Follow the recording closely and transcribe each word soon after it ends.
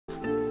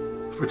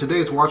For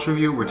today's watch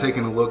review, we're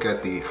taking a look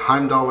at the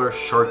Heimdallr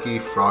Sharkey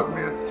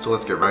Frogman. So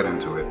let's get right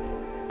into it.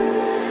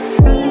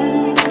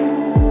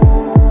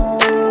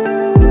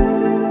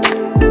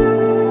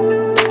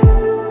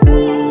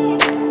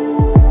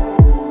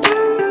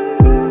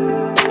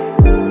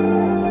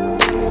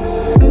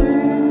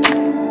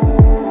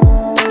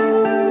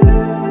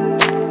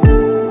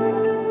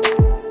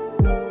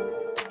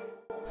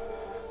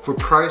 For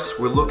price,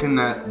 we're looking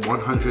at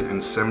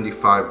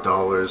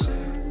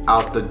 $175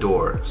 out the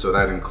door, so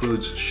that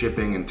includes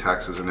shipping and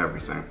taxes and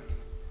everything.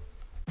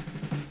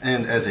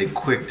 And as a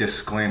quick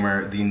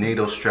disclaimer, the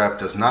NATO strap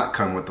does not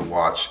come with the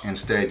watch.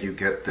 Instead, you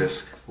get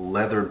this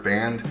leather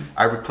band.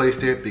 I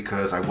replaced it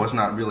because I was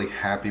not really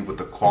happy with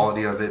the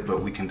quality of it,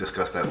 but we can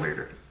discuss that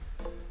later.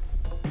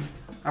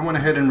 I went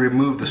ahead and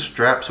removed the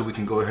strap so we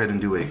can go ahead and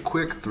do a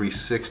quick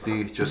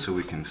 360 just so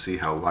we can see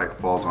how light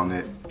falls on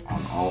it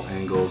on all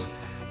angles.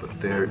 But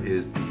there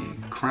is the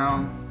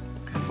crown.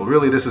 Well,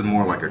 really this is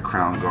more like a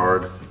crown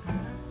guard.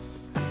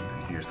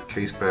 And here's the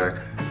case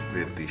back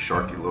with the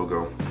Sharkey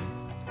logo.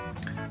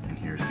 And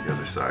here's the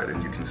other side.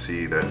 And you can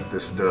see that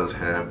this does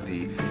have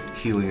the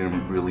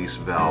helium release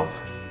valve.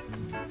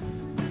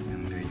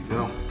 And there you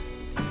go.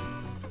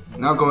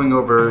 Now going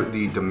over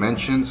the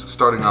dimensions,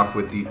 starting off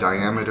with the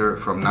diameter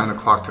from 9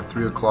 o'clock to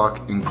 3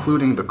 o'clock,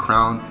 including the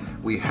crown,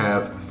 we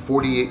have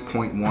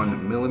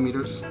 48.1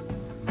 millimeters.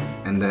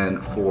 And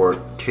then for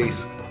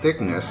case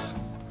thickness,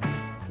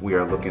 we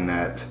are looking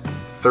at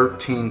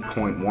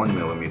 13.1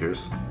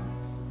 millimeters.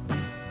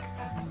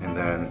 And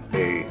then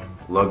a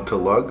lug to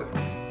lug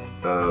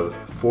of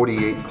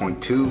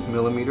 48.2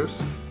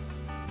 millimeters.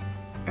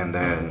 And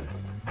then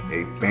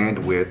a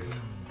bandwidth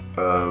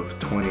of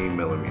 20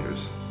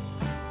 millimeters.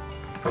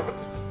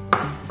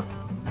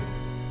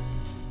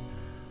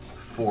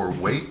 For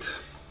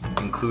weight,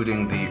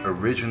 including the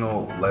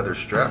original leather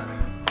strap,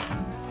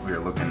 we are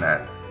looking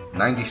at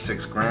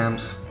 96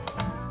 grams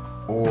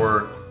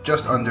or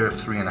just under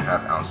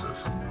 3.5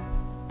 ounces.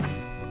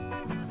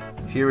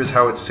 Here is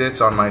how it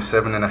sits on my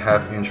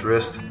 7.5 inch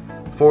wrist.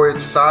 For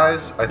its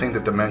size, I think the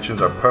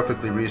dimensions are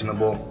perfectly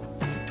reasonable.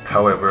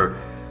 However,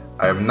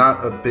 I am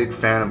not a big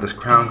fan of this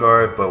crown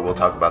guard, but we'll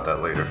talk about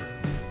that later.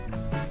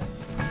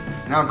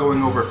 Now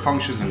going over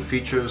functions and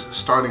features,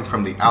 starting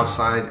from the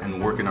outside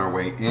and working our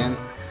way in.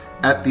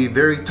 At the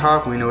very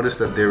top, we notice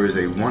that there is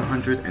a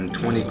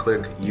 120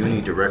 click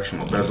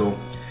unidirectional bezel.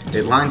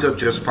 It lines up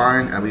just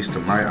fine, at least to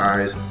my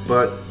eyes,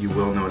 but you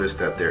will notice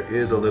that there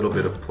is a little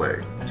bit of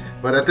play.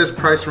 But at this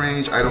price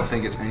range, I don't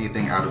think it's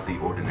anything out of the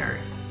ordinary.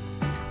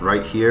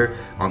 Right here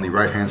on the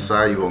right hand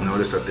side, you will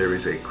notice that there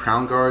is a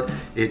crown guard.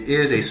 It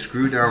is a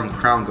screw down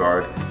crown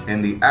guard,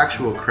 and the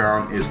actual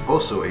crown is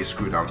also a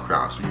screw down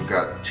crown. So you've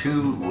got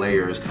 2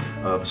 layers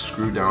of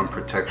screw down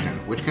protection,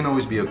 which can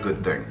always be a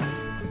good thing.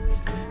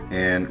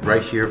 And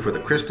right here for the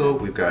crystal,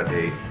 we've got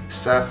a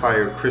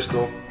sapphire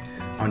crystal.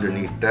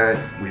 Underneath that,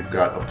 we've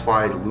got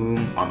applied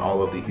lume on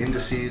all of the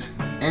indices.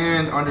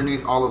 And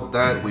underneath all of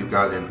that, we've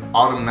got an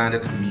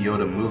automatic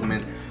Miyota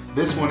movement.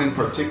 This one in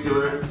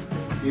particular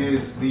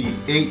is the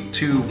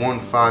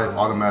 8215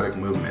 automatic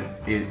movement.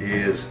 It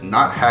is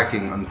not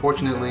hacking,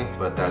 unfortunately,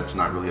 but that's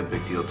not really a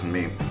big deal to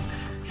me.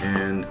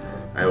 And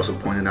I also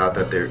pointed out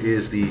that there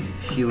is the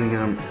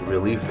helium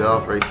relief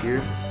valve right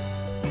here.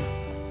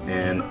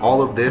 And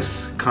all of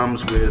this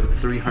comes with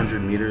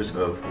 300 meters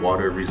of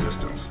water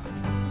resistance.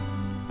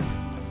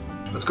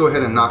 Let's go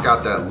ahead and knock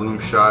out that lume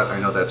shot. I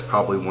know that's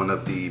probably one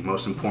of the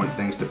most important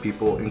things to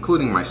people,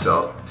 including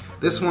myself.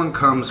 This one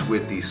comes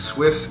with the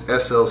Swiss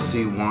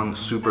SLC1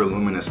 Super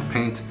Luminous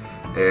paint,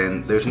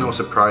 and there's no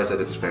surprise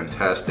that it's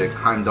fantastic.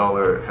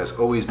 Heimdallr has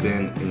always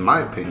been, in my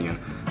opinion,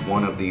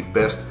 one of the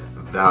best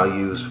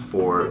values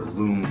for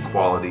lume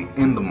quality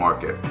in the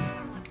market.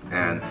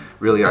 And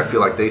really, I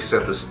feel like they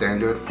set the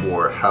standard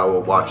for how a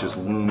watch's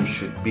lume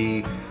should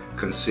be,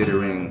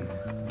 considering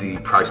the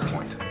price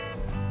point.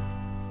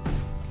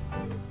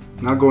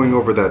 Now going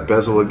over that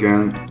bezel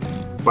again,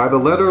 by the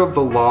letter of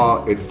the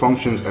law, it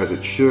functions as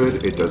it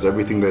should. It does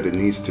everything that it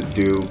needs to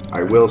do.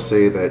 I will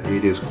say that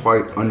it is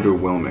quite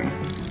underwhelming.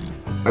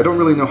 I don't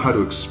really know how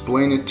to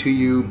explain it to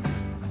you.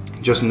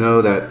 Just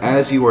know that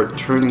as you are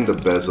turning the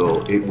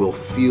bezel, it will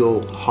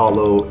feel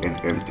hollow and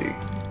empty.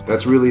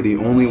 That's really the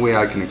only way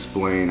I can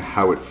explain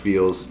how it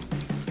feels.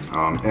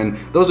 And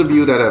those of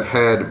you that have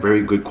had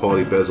very good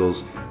quality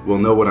bezels will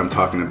know what I'm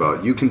talking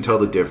about. You can tell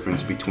the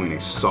difference between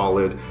a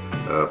solid,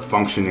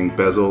 functioning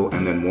bezel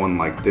and then one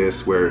like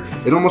this, where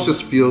it almost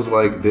just feels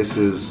like this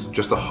is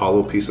just a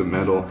hollow piece of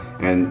metal,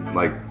 and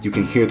like you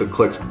can hear the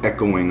clicks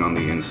echoing on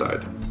the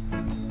inside.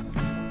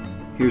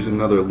 Here's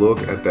another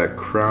look at that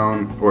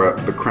crown, or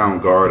at the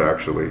crown guard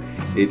actually.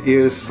 It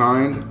is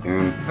signed,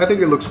 and I think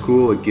it looks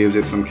cool. It gives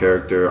it some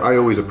character. I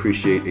always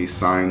appreciate a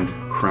signed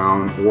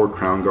crown or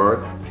crown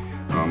guard.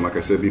 Like I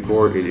said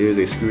before, it is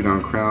a screw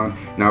down crown.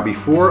 Now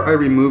before I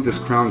remove this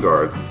crown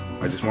guard,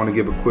 I just want to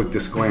give a quick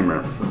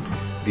disclaimer.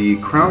 The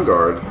crown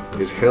guard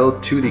is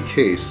held to the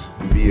case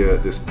via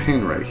this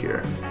pin right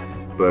here.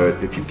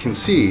 But if you can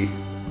see,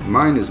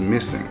 mine is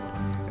missing.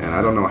 And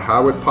I don't know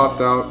how it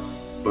popped out,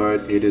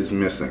 but it is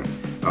missing.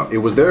 It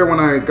was there when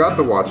I got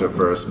the watch at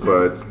first,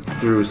 but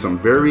through some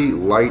very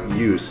light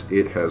use,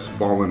 it has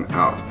fallen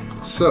out.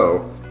 So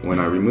when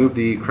I remove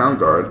the crown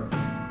guard,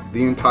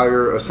 the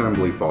entire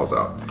assembly falls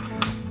out.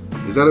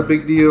 Is that a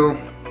big deal?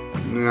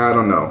 I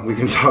don't know. We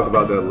can talk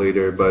about that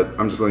later, but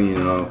I'm just letting you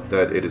know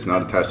that it is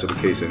not attached to the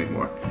case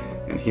anymore.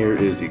 And here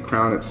is the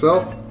crown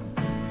itself.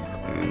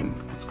 And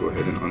let's go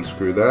ahead and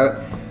unscrew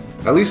that.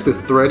 At least the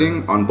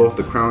threading on both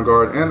the crown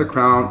guard and the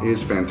crown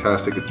is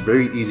fantastic. It's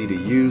very easy to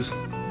use.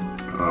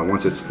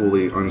 Once it's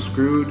fully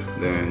unscrewed,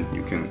 then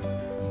you can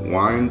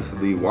wind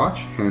the watch,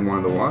 hand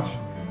wind the watch,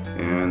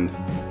 and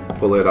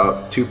pull it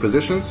out 2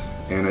 positions.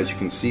 And as you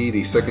can see,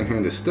 the second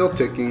hand is still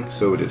ticking,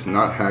 so it is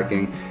not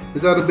hacking.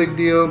 Is that a big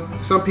deal?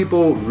 Some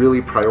people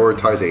really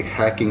prioritize a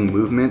hacking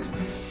movement.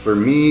 For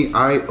me,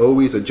 I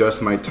always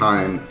adjust my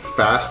time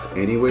fast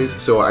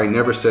anyways, so I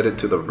never set it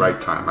to the right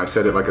time. I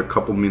set it like a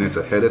couple minutes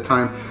ahead of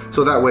time,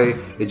 so that way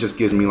it just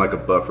gives me like a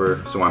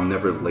buffer, so I'm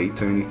never late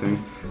to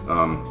anything.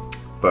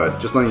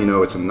 But just letting you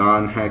know, it's a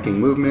non-hacking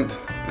movement,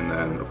 and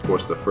then of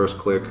course the first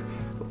click,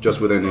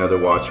 just with any other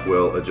watch,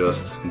 will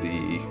adjust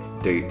the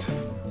date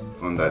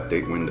on that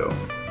date window.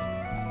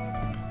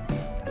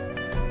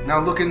 Now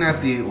looking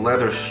at the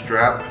leather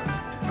strap,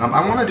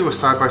 I want to do a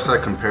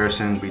side-by-side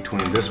comparison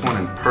between this one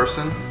in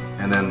person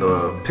and then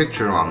the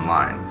picture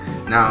online.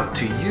 Now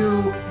to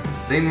you,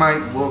 they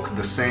might look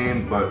the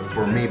same, but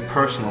for me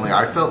personally,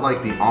 I felt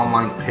like the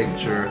online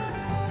picture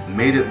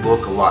made it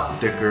look a lot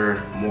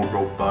thicker, more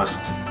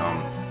robust,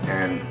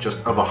 and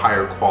just of a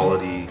higher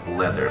quality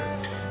leather.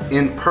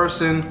 In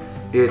person,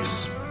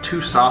 it's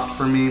too soft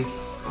for me.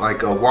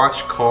 Like a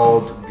watch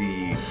called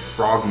the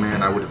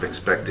Frogman, I would have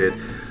expected,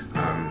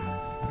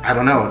 I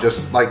don't know,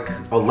 just like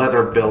a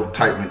leather belt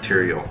type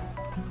material.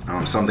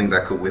 Something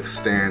that could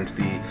withstand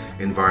the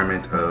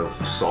environment of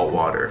salt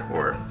water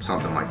or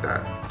something like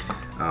that.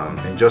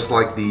 And just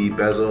like the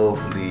bezel,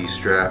 the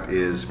strap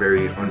is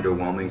very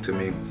underwhelming to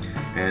me.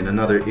 And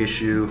another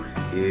issue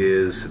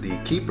is the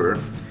keeper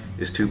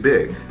is too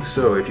big.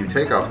 So if you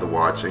take off the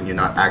watch and you're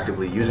not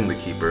actively using the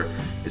keeper,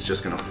 it's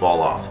just gonna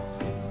fall off.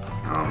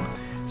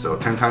 So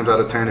 10 times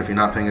out of 10, if you're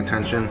not paying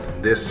attention,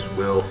 this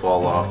will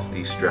fall off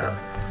the strap.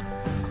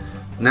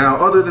 Now,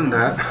 other than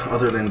that,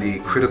 other than the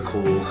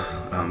critical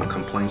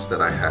complaints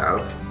that I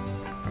have,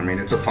 I mean,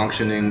 it's a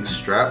functioning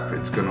strap.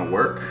 It's gonna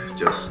work.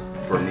 Just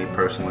for me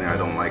personally, I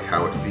don't like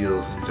how it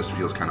feels. It just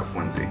feels kind of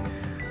flimsy.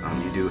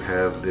 You do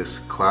have this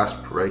clasp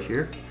right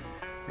here,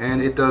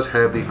 and it does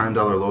have the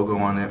Heimdallr logo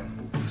on it,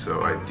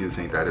 so I do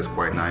think that is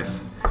quite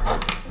nice.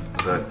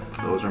 But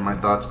those are my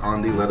thoughts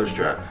on the leather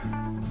strap.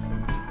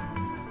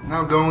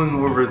 Now going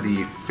over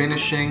the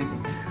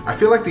finishing, I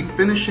feel like the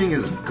finishing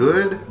is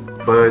good,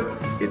 but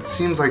it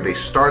seems like they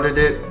started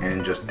it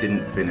and just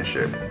didn't finish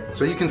it.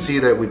 So you can see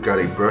that we've got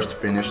a brushed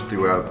finish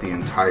throughout the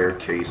entire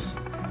case,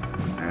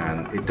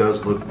 and it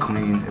does look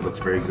clean. It looks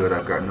very good.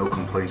 I've got no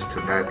complaints to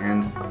that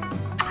end.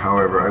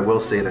 However, I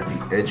will say that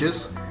the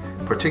edges,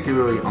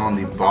 particularly on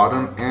the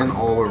bottom and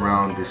all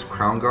around this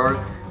crown guard,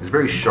 is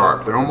very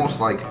sharp. They're almost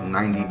like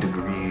 90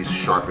 degrees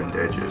sharpened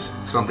edges,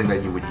 something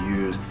that you would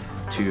use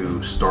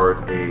to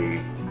start a,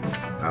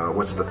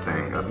 what's the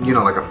thing? You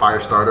know, like a fire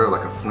starter,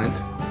 like a flint.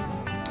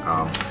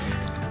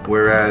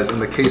 Whereas in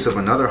the case of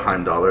another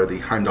Heimdallr, the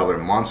Heimdallr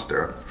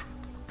Monster,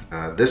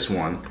 this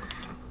one,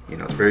 you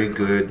know, it's very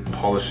good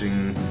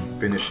polishing,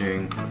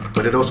 finishing,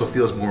 but it also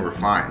feels more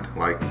refined.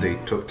 Like they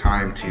took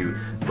time to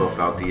buff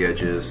out the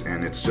edges,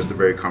 and it's just a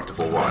very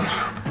comfortable watch.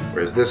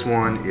 Whereas this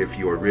one, if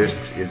your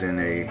wrist is in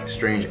a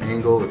strange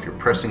angle, if you're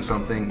pressing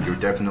something, you're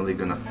definitely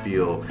gonna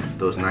feel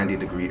those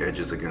 90-degree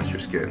edges against your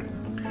skin.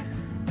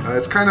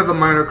 It's kind of a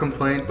minor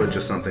complaint, but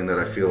just something that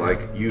I feel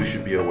like you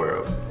should be aware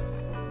of.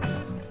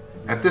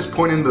 At this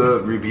point in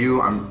the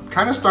review, I'm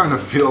kind of starting to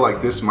feel like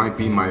this might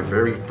be my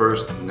very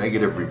first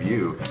negative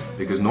review,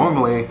 because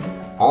normally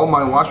all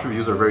my watch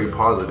reviews are very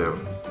positive.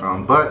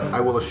 But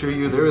I will assure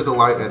you there is a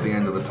light at the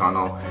end of the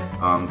tunnel.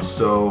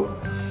 So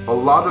a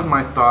lot of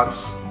my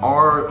thoughts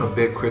are a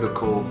bit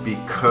critical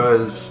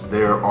because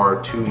there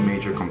are 2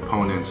 major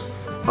components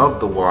of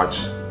the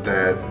watch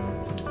that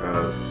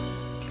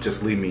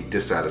just leave me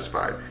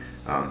dissatisfied,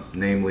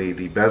 namely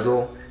the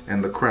bezel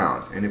and the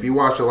crown. And if you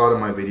watch a lot of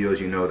my videos,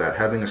 you know that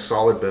having a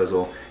solid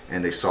bezel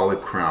and a solid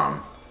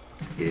crown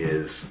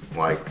is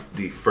like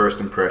the first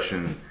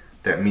impression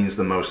that means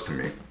the most to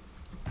me.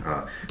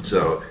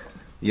 So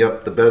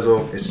yep, the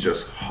bezel is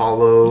just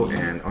hollow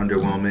and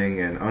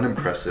underwhelming and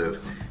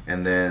unimpressive.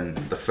 And then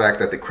the fact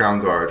that the crown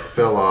guard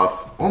fell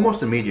off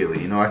almost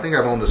immediately. You know, I think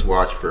I've owned this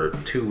watch for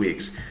 2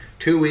 weeks.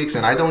 2 weeks,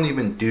 and I don't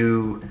even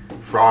do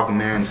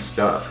Frogman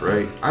stuff,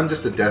 right? I'm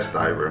just a desk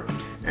diver,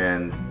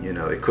 and you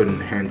know, it couldn't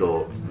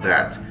handle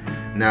that.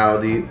 Now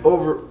the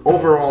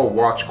overall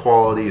watch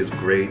quality is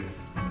great.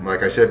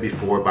 Like I said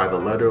before, by the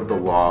letter of the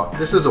law,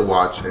 this is a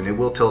watch and it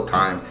will tell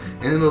time,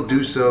 and it'll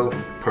do so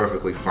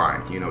perfectly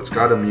fine. You know, it's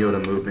got a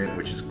Miyota movement,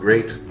 which is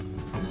great,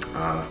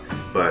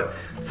 but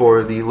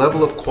for the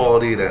level of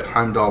quality that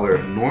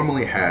Heimdallr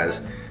normally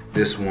has,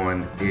 this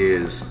one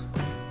is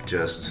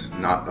just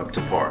not up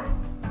to par.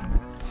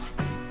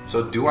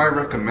 So do I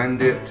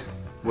recommend it?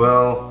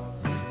 Well,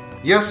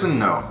 yes and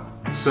no.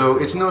 So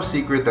it's no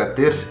secret that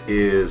this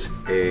is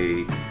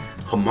a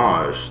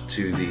homage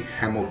to the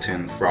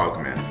Hamilton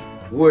Frogman,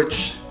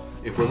 which,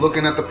 if we're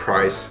looking at the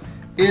price,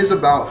 is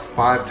about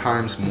 5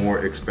 times more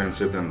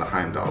expensive than the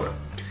Heimdallr.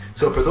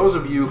 So for those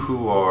of you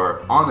who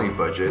are on a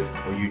budget,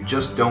 or you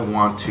just don't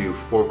want to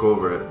fork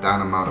over that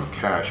amount of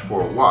cash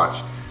for a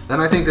watch, then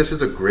I think this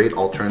is a great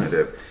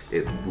alternative.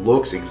 It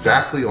looks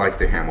exactly like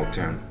the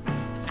Hamilton,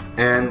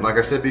 and like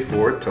I said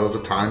before, it tells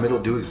the time. It'll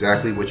do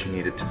exactly what you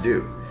need it to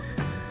do.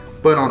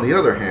 But on the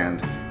other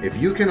hand, if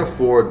you can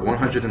afford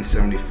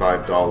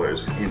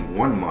 $175 in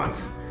 1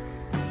 month,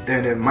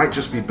 then it might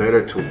just be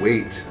better to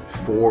wait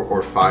 4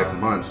 or 5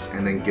 months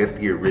and then get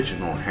the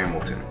original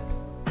Hamilton.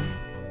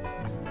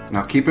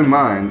 Now keep in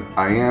mind,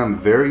 I am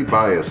very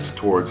biased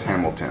towards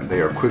Hamilton.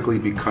 They are quickly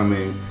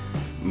becoming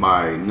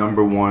my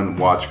 #1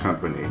 watch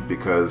company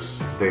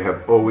because they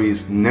have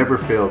always never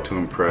failed to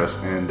impress,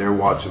 and their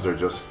watches are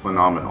just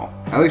phenomenal,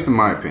 at least in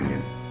my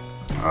opinion.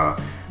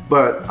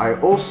 But I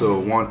also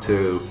want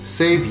to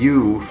save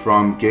you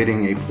from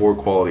getting a poor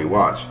quality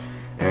watch.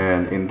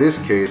 And in this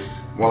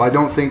case, while I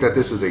don't think that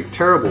this is a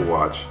terrible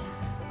watch,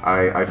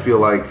 I feel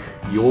like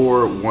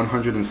your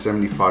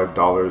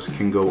 $175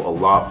 can go a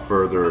lot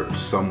further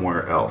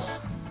somewhere else.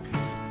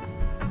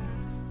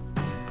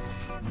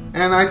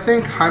 And I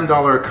think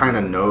Heimdallr kind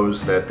of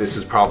knows that this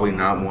is probably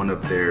not one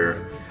of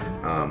their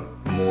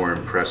more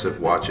impressive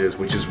watches,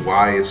 which is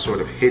why it's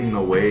sort of hidden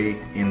away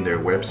in their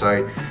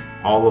website.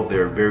 All of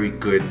their very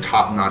good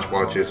top-notch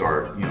watches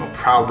are,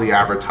 proudly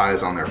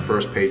advertised on their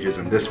first pages,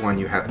 and this one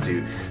you have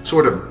to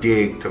sort of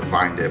dig to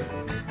find it.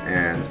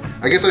 And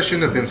I guess I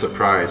shouldn't have been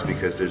surprised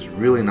because there's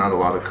really not a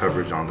lot of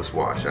coverage on this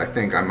watch. I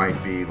think I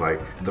might be like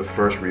the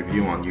first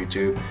review on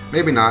YouTube.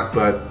 Maybe not,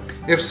 but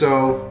if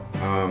so,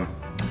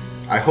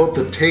 I hope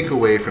the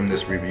takeaway from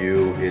this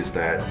review is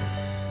that,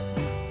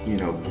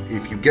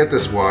 if you get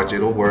this watch,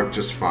 it'll work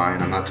just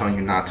fine. I'm not telling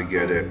you not to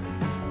get it.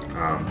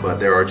 But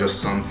there are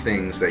just some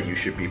things that you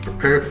should be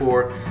prepared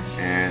for,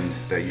 and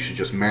that you should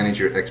just manage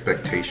your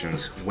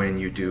expectations when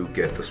you do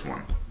get this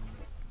one.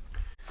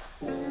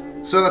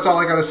 So that's all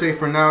I gotta say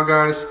for now,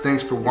 guys.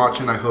 Thanks for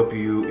watching. I hope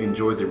you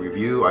enjoyed the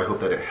review. I hope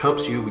that it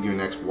helps you with your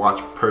next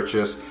watch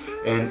purchase.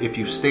 And if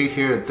you've stayed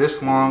here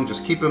this long,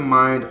 just keep in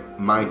mind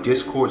my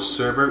Discord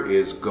server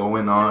is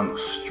going on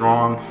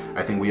strong.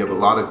 I think we have a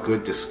lot of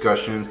good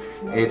discussions.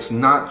 It's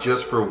not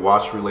just for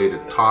watch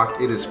related talk,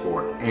 it is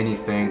for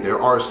anything.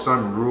 There are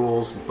some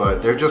rules,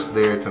 but they're just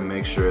there to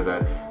make sure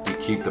that we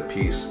keep the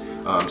peace.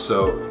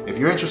 So if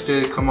you're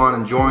interested, come on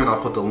and join.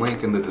 I'll put the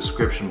link in the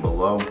description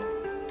below.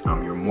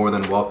 You're more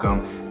than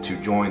welcome to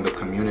join the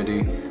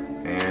community.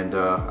 And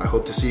I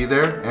hope to see you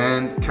there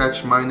and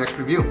catch my next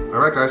review.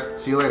 Alright guys,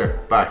 see you later.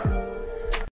 Bye.